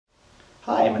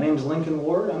Hi, my name is Lincoln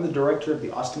Ward. I'm the director of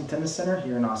the Austin Tennis Center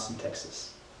here in Austin,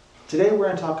 Texas. Today we're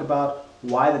going to talk about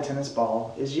why the tennis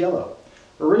ball is yellow.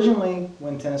 Originally,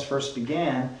 when tennis first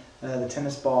began, the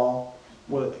tennis ball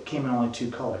came in only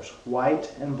two colors,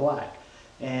 white and black.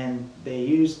 And they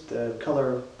used the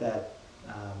color that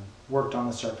worked on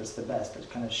the surface the best, that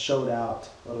kind of showed out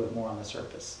a little bit more on the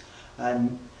surface.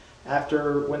 And in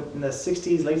the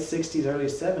 60s, late 60s, early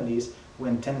 70s,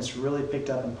 when tennis really picked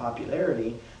up in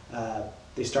popularity,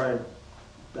 they started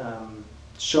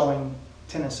showing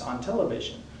tennis on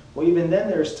television. Well, even then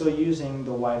they were still using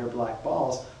the white or black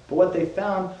balls, but what they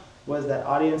found was that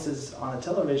audiences on the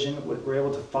television were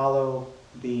able to follow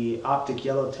the optic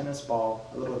yellow tennis ball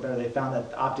a little bit better. They found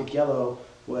that the optic yellow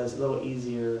was a little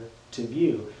easier to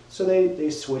view. So they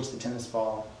switched the tennis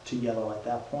ball to yellow at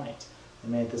that point. They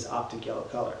made this optic yellow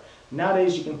color.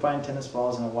 Nowadays you can find tennis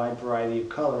balls in a wide variety of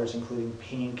colors, including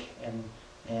pink and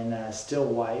still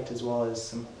white, as well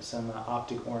as some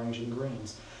optic orange and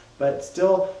greens. But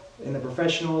still, in the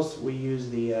professionals, we use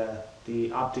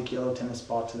the optic yellow tennis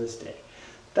ball to this day.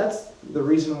 That's the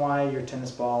reason why your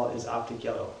tennis ball is optic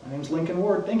yellow. My name is Lincoln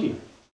Ward. Thank you.